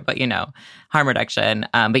altogether. But, harm reduction.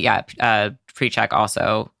 But yeah, pre-check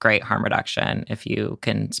also great harm reduction if you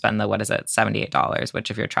can spend the, $78,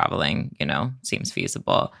 which if you're traveling, seems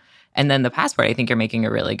feasible. And then the passport, I think you're making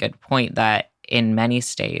a really good point that in many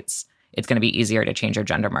states, it's going to be easier to change your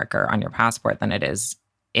gender marker on your passport than it is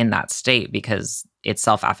in that state because it's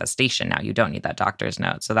self-attestation now. You don't need that doctor's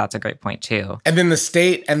note. So that's a great point too. And then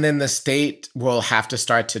the state will have to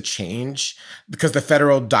start to change because the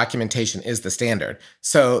federal documentation is the standard.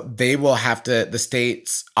 So they will have to, the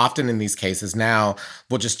states often in these cases now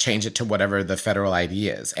will just change it to whatever the federal ID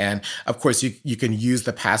is. And of course you can use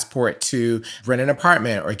the passport to rent an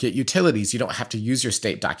apartment or get utilities. You don't have to use your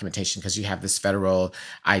state documentation because you have this federal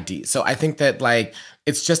ID. So I think that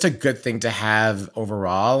it's just a good thing to have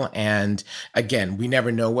overall. And again, we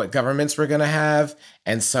never know what governments we're going to have.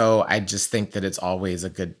 And so I just think that it's always a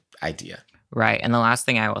good idea. Right. And the last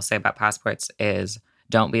thing I will say about passports is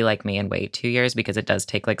don't be like me and wait 2 years because it does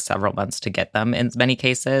take several months to get them in many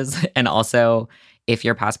cases. And also if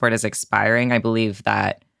your passport is expiring, I believe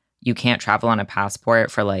that you can't travel on a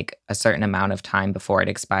passport for like a certain amount of time before it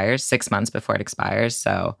expires, 6 months before it expires.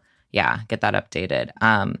 So yeah, get that updated.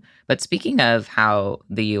 But speaking of how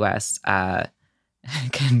the US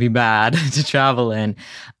can be bad to travel in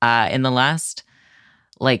the last,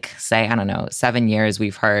 like, say, I don't know, 7 years,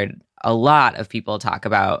 we've heard a lot of people talk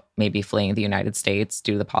about maybe fleeing the United States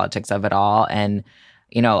due to the politics of it all. And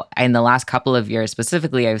you know, in the last couple of years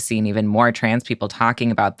specifically, I've seen even more trans people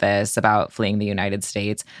talking about this, about fleeing the United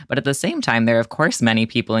States. But at the same time, there are, of course, many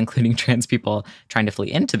people, including trans people, trying to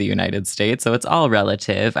flee into the United States. So it's all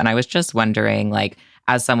relative. And I was just wondering, like,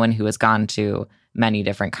 as someone who has gone to many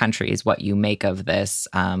different countries, what you make of this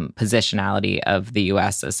positionality of the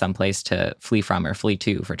U.S. as some place to flee from or flee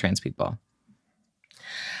to for trans people.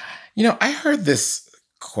 You know, I heard this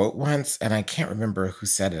quote once, and I can't remember who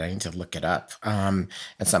said it. I need to look it up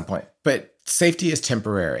at some point. But safety is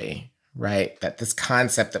temporary, right? That this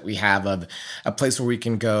concept that we have of a place where we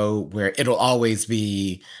can go where it'll always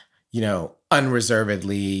be, you know,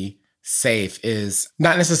 unreservedly safe is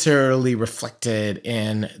not necessarily reflected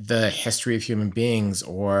in the history of human beings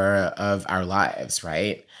or of our lives,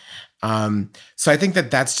 right? So I think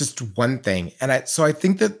that that's just one thing. And so I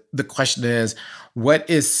think that the question is, what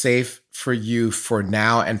is safe for you for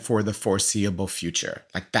now and for the foreseeable future?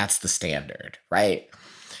 Like, that's the standard, right?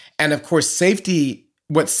 And of course,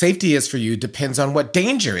 what safety is for you depends on what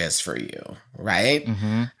danger is for you, right?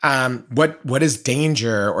 Mm-hmm. What is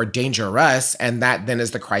danger or dangerous? And that then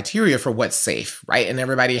is the criteria for what's safe, right? And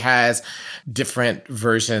everybody has different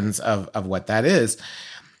versions of what that is.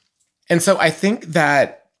 And so I think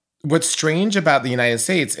that what's strange about the United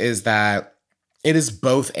States is that it is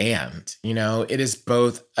both and, you know, it is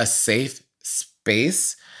both a safe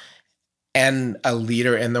space and a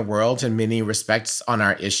leader in the world in many respects on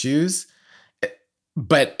our issues.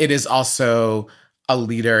 But it is also a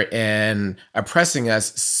leader in oppressing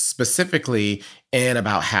us, specifically in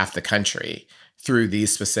about half the country through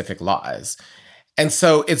these specific laws. And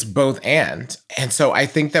so it's both and. And so I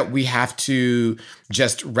think that we have to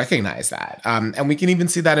just recognize that. And we can even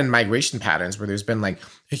see that in migration patterns where there's been like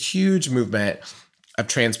a huge movement of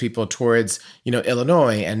trans people towards, you know,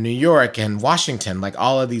 Illinois and New York and Washington, like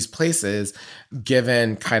all of these places,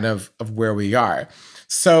 given kind of where we are.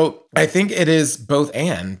 So I think it is both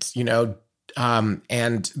and, you know,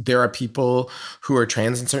 and there are people who are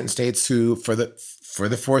trans in certain states who, for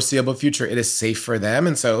the foreseeable future, it is safe for them.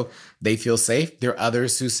 And so they feel safe. There are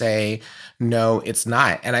others who say, no, it's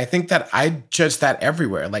not. And I think that I judge that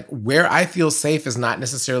everywhere. Like, where I feel safe is not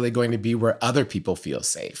necessarily going to be where other people feel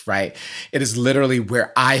safe, right? It is literally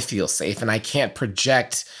where I feel safe. And I can't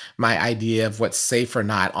project my idea of what's safe or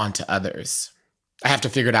not onto others. I have to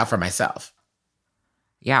figure it out for myself.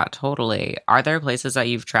 Yeah, totally. Are there places that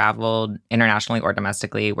you've traveled internationally or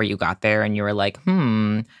domestically where you got there and you were like,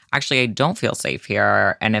 actually, I don't feel safe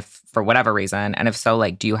here? And if for whatever reason, and if so,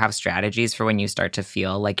 like, do you have strategies for when you start to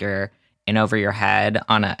feel like you're in over your head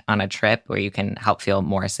on a trip where you can help feel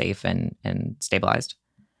more safe and stabilized?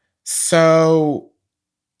 So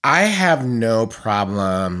I have no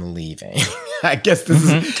problem leaving. I guess this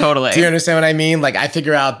is totally. Do you understand what I mean? Like, I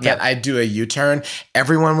figure out that I do a U-turn.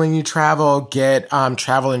 Everyone, when you travel, get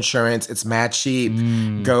travel insurance. It's mad cheap.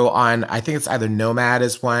 Go on, I think it's either Nomad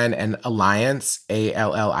is one and Allianz,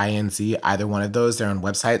 ALLINZ, either one of those. They're on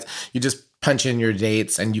websites. You just punch in your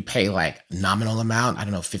dates and you pay like nominal amount, I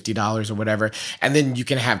don't know, $50 or whatever. And then you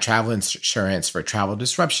can have travel insurance for travel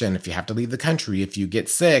disruption if you have to leave the country, if you get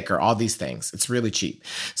sick or all these things. It's really cheap.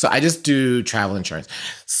 So I just do travel insurance.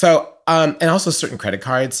 So, and also certain credit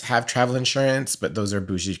cards have travel insurance, but those are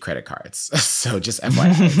bougie credit cards. So just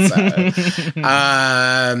FYI.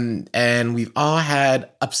 And we've all had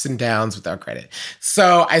ups and downs with our credit.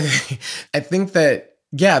 So I think that,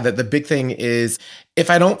 yeah, that the big thing is if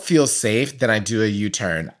I don't feel safe, then I do a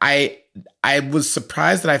U-turn. I was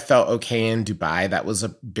surprised that I felt okay in Dubai. That was a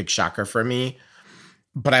big shocker for me.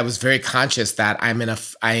 But I was very conscious that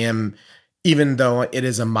I am, even though it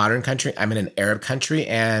is a modern country, I'm in an Arab country.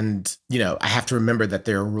 And, you know, I have to remember that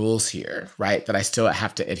there are rules here, right? That I still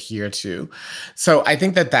have to adhere to. So I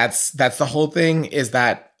think that that's the whole thing is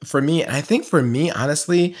that for me, and I think for me,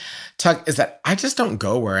 honestly, Tuck, is that I just don't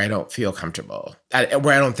go where I don't feel comfortable,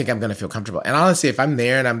 where I don't think I'm going to feel comfortable. And honestly, if I'm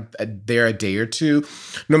there and I'm there a day or two,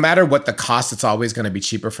 no matter what the cost, it's always going to be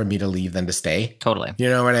cheaper for me to leave than to stay. Totally. You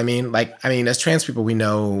know what I mean? Like, I mean, as trans people, we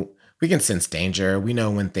know we can sense danger. We know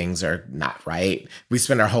when things are not right. We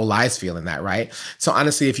spend our whole lives feeling that, right? So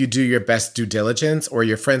honestly, if you do your best due diligence or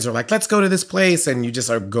your friends are like, let's go to this place, and you just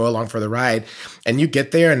go along for the ride and you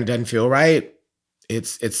get there and it doesn't feel right,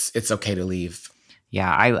 it's okay to leave.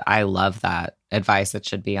 Yeah, I love that. advice that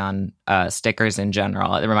should be on stickers in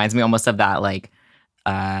general. It reminds me almost of that like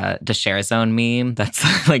the share zone meme.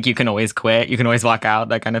 That's like you can always quit, you can always walk out,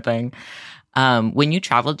 that kind of thing. When you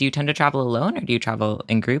travel, do you tend to travel alone or do you travel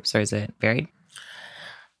in groups, or is it varied?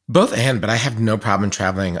 Both and, but I have no problem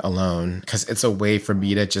traveling alone because it's a way for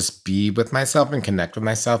me to just be with myself and connect with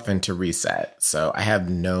myself and to reset. So I have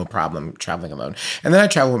no problem traveling alone. And then I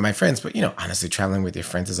travel with my friends, but honestly, traveling with your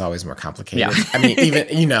friends is always more complicated. Yeah. I mean, even,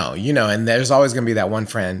 and there's always going to be that one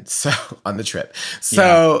friend on the trip.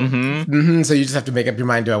 So, so you just have to make up your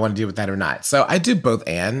mind, do I want to deal with that or not? So I do both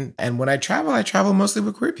and when I travel mostly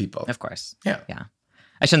with queer people. Of course. Yeah. Yeah.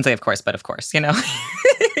 I shouldn't say of course, but of course, Yeah.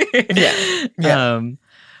 Yeah.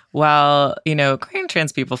 Well, queer and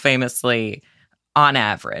trans people famously, on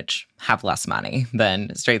average, have less money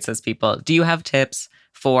than straight cis people. Do you have tips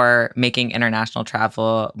for making international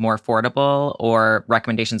travel more affordable or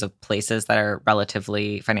recommendations of places that are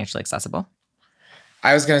relatively financially accessible?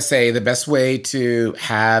 I was going to say the best way to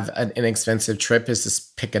have an inexpensive trip is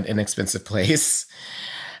to pick an inexpensive place.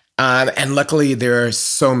 And luckily, there are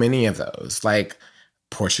so many of those. Like,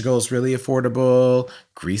 Portugal is really affordable.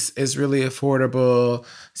 Greece is really affordable.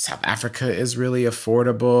 South Africa is really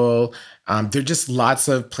affordable. There are just lots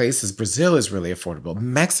of places. Brazil is really affordable.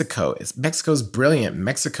 Mexico's brilliant.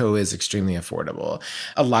 Mexico is extremely affordable.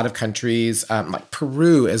 A lot of countries, like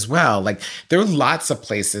Peru as well. Like there are lots of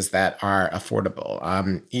places that are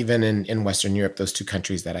affordable. Even in Western Europe, those two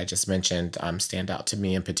countries that I just mentioned stand out to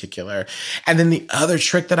me in particular. And then the other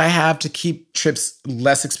trick that I have to keep trips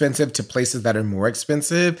less expensive to places that are more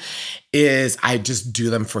expensive is I just do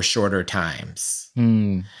them for shorter times.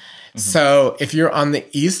 Mm. Mm-hmm. So if you're on the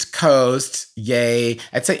East Coast, yay,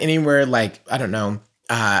 I'd say anywhere like, I don't know,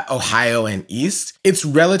 Ohio and East, it's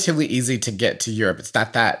relatively easy to get to Europe. It's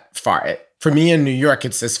not that far. For me in New York,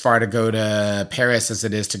 it's as far to go to Paris as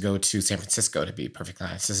it is to go to San Francisco, to be perfectly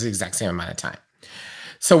honest. It's the exact same amount of time.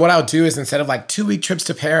 So what I'll do is instead of like 2-week trips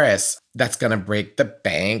to Paris, that's going to break the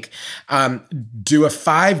bank, do a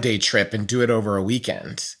 5-day trip and do it over a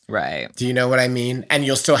weekend. Right. Do you know what I mean? And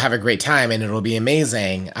you'll still have a great time and it'll be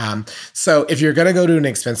amazing. So if you're going to go to an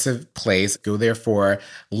expensive place, go there for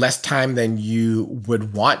less time than you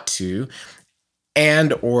would want to,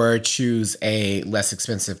 and or choose a less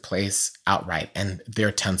expensive place outright. And there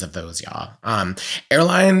are tons of those, y'all.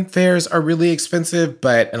 Airline fares are really expensive,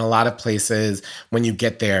 but in a lot of places, when you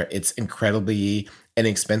get there, it's incredibly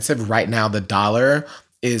inexpensive. Right now, the dollar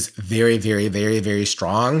is very, very, very, very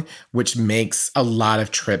strong, which makes a lot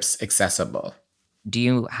of trips accessible. Do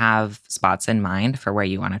you have spots in mind for where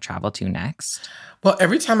you want to travel to next? Well,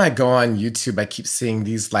 every time I go on YouTube, I keep seeing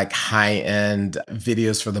these like high-end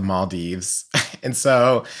videos for the Maldives. And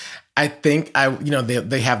so I think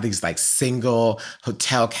they have these like single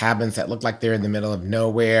hotel cabins that look like they're in the middle of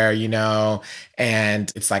nowhere,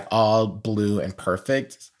 and it's like all blue and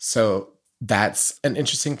perfect. So that's an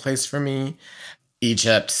interesting place for me.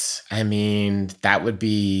 Egypt, I mean, that would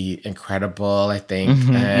be incredible, I think.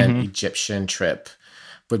 An Egyptian trip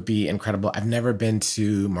would be incredible. I've never been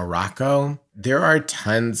to Morocco. There are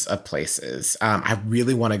tons of places. I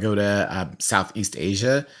really want to go to Southeast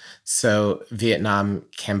Asia. So Vietnam,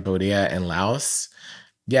 Cambodia, and Laos.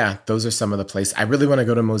 Yeah, those are some of the places. I really want to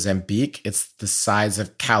go to Mozambique. It's the size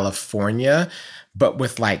of California, but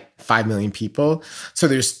with like 5 million people. So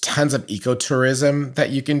there's tons of ecotourism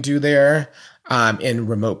that you can do there. In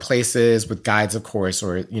remote places with guides, of course,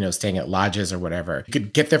 or, staying at lodges or whatever. You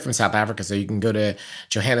could get there from South Africa, so you can go to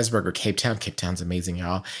Johannesburg or Cape Town. Cape Town's amazing,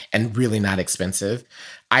 y'all, and really not expensive.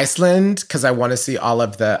 Iceland, because I want to see all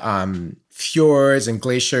of the fjords and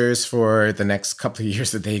glaciers for the next couple of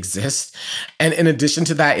years that they exist. And in addition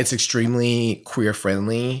to that, it's extremely queer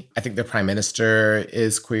friendly. I think the prime minister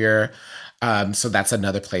is queer. So that's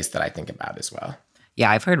another place that I think about as well. Yeah,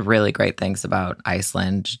 I've heard really great things about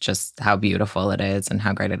Iceland, just how beautiful it is and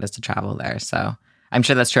how great it is to travel there. So I'm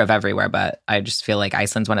sure that's true of everywhere, but I just feel like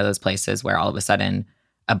Iceland's one of those places where all of a sudden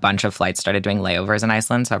a bunch of flights started doing layovers in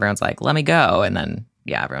Iceland. So everyone's like, let me go. And then,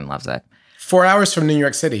 yeah, everyone loves it. 4 hours from New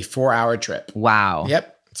York City, 4-hour trip. Wow.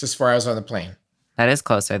 Yep. It's just 4 hours on the plane. That is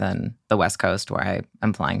closer than the West Coast, where I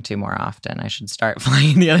am flying to more often. I should start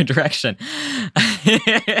flying the other direction.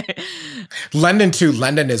 London, too.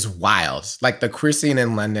 London is wild. Like, the queer scene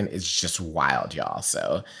in London is just wild, y'all.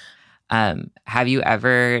 So, have you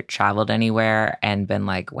ever traveled anywhere and been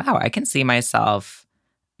like, wow, I can see myself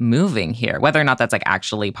moving here? Whether or not that's, like,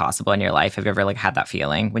 actually possible in your life. Have you ever, like, had that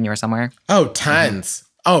feeling when you were somewhere? Oh, tons.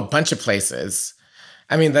 Oh, a bunch of places.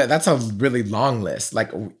 I mean, that's a really long list.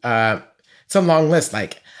 Like, it's a long list.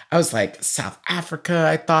 Like, I was like, South Africa,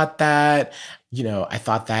 I thought that. I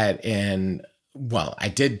thought that in well, I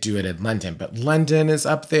did do it in London, but London is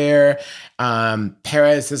up there.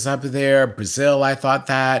 Paris is up there. Brazil, I thought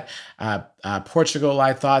that. Portugal,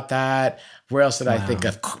 I thought that. Where else did I think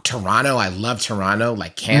of? Toronto. I love Toronto,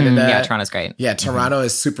 like Canada. Yeah, Toronto's great. Yeah, Toronto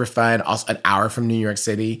is super fun. Also an hour from New York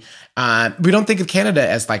City. We don't think of Canada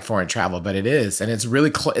as like foreign travel, but it is. And it's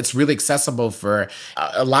really it's really accessible for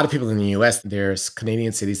a lot of people in the US. There's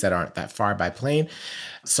Canadian cities that aren't that far by plane.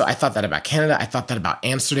 So I thought that about Canada. I thought that about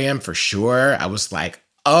Amsterdam for sure. I was like,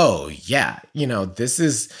 oh yeah, this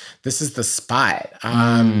is the spot.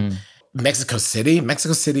 Mexico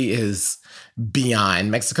City is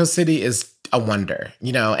beyond. Mexico City is a wonder,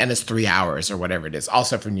 and it's 3 hours or whatever it is,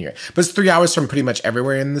 also from New York. But it's 3 hours from pretty much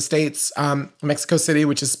everywhere in the States, Mexico City,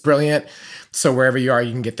 which is brilliant. So wherever you are,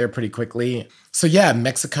 you can get there pretty quickly. So yeah,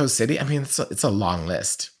 Mexico City, I mean, it's a long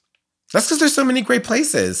list. That's because there's so many great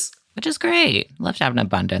places. Which is great. Love to have an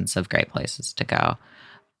abundance of great places to go.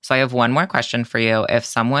 So I have one more question for you. If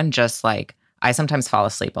someone just I sometimes fall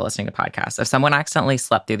asleep while listening to podcasts. If someone accidentally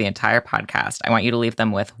slept through the entire podcast, I want you to leave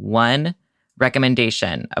them with one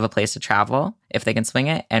recommendation of a place to travel, if they can swing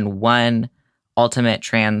it, and one ultimate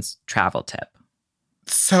trans travel tip.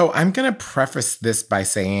 So I'm going to preface this by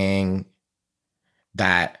saying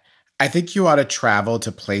that I think you ought to travel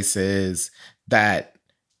to places that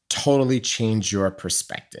totally change your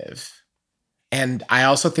perspective. And I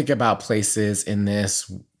also think about places in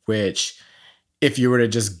this which, if you were to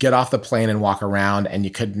just get off the plane and walk around and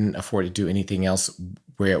you couldn't afford to do anything else,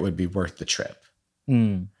 where it would be worth the trip.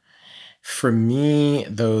 For me,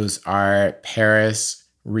 those are Paris,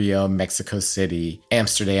 Rio, Mexico City,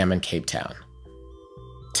 Amsterdam, and Cape Town.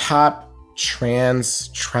 Top trans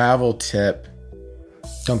travel tip,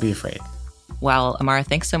 don't be afraid. Well, Amara,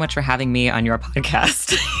 thanks so much for having me on your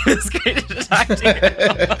podcast. It was great to talk to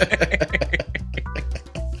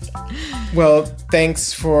you. Well,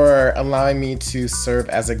 thanks for allowing me to serve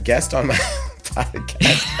as a guest on my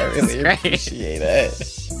podcast. I really appreciate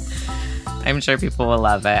it. I'm sure people will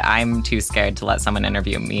love it. I'm too scared to let someone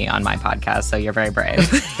interview me on my podcast, so you're very brave.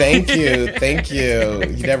 Thank you. Thank you.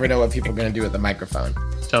 You never know what people are going to do with the microphone.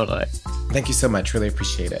 Totally. Thank you so much. Really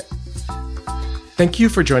appreciate it. Thank you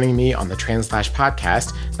for joining me on the Translash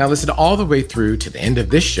podcast. Now listen all the way through to the end of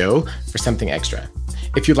this show for something extra.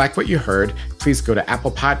 If you like what you heard, please go to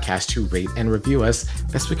Apple Podcasts to rate and review us.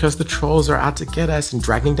 That's because the trolls are out to get us and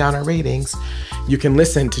dragging down our ratings. You can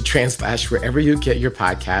listen to Translash wherever you get your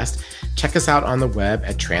podcast. Check us out on the web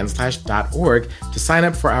at translash.org to sign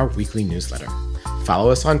up for our weekly newsletter.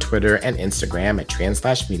 Follow us on Twitter and Instagram at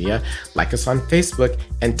Translash Media, like us on Facebook,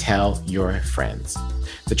 and tell your friends.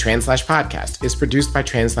 The Translash podcast is produced by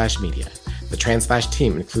Translash Media. The Translash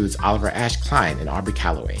team includes Oliver Ash Klein and Aubrey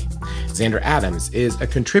Calloway. Xander Adams is a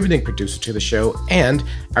contributing producer to the show and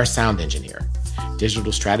our sound engineer.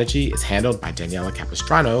 Digital strategy is handled by Daniela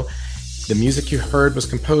Capistrano. The music you heard was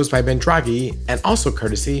composed by Ben Draghi and also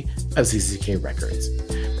courtesy of ZZK Records.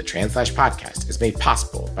 The Translash podcast is made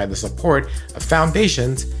possible by the support of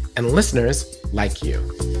foundations and listeners like you.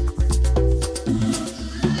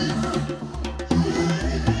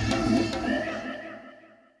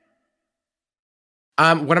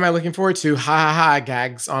 What am I looking forward to?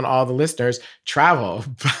 Gags on all the listeners. Travel.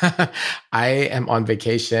 I am on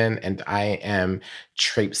vacation and I am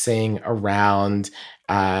traipsing around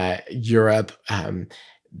Europe.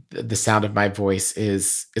 The sound of my voice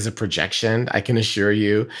is a projection, I can assure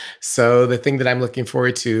you. So the thing that I'm looking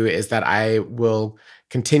forward to is that I will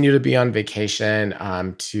continue to be on vacation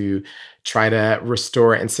to try to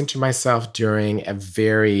restore and center myself during a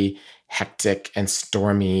very hectic and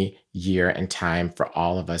stormy year and time for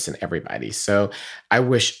all of us and everybody. So I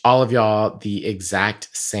wish all of y'all the exact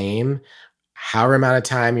same, however amount of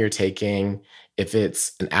time you're taking, if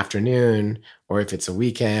it's an afternoon or if it's a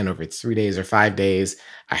weekend or if it's 3 days or 5 days.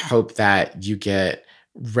 I hope that you get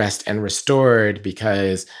rest and restored,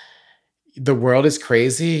 because the world is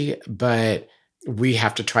crazy, but we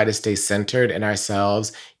have to try to stay centered in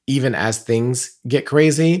ourselves even as things get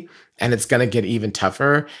crazy. And it's going to get even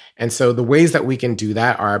tougher. And so the ways that we can do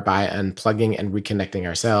that are by unplugging and reconnecting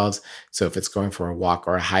ourselves. So if it's going for a walk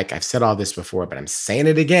or a hike, I've said all this before, but I'm saying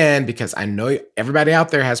it again because I know everybody out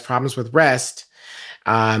there has problems with rest.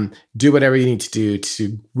 Do whatever you need to do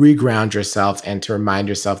to reground yourself and to remind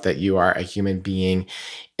yourself that you are a human being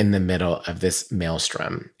in the middle of this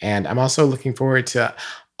maelstrom. And I'm also looking forward to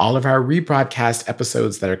all of our rebroadcast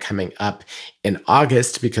episodes that are coming up in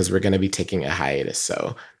August, because we're going to be taking a hiatus.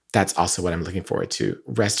 So that's also what I'm looking forward to.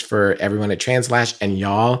 Rest for everyone at Translash and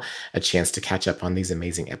y'all, a chance to catch up on these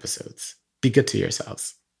amazing episodes. Be good to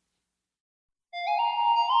yourselves.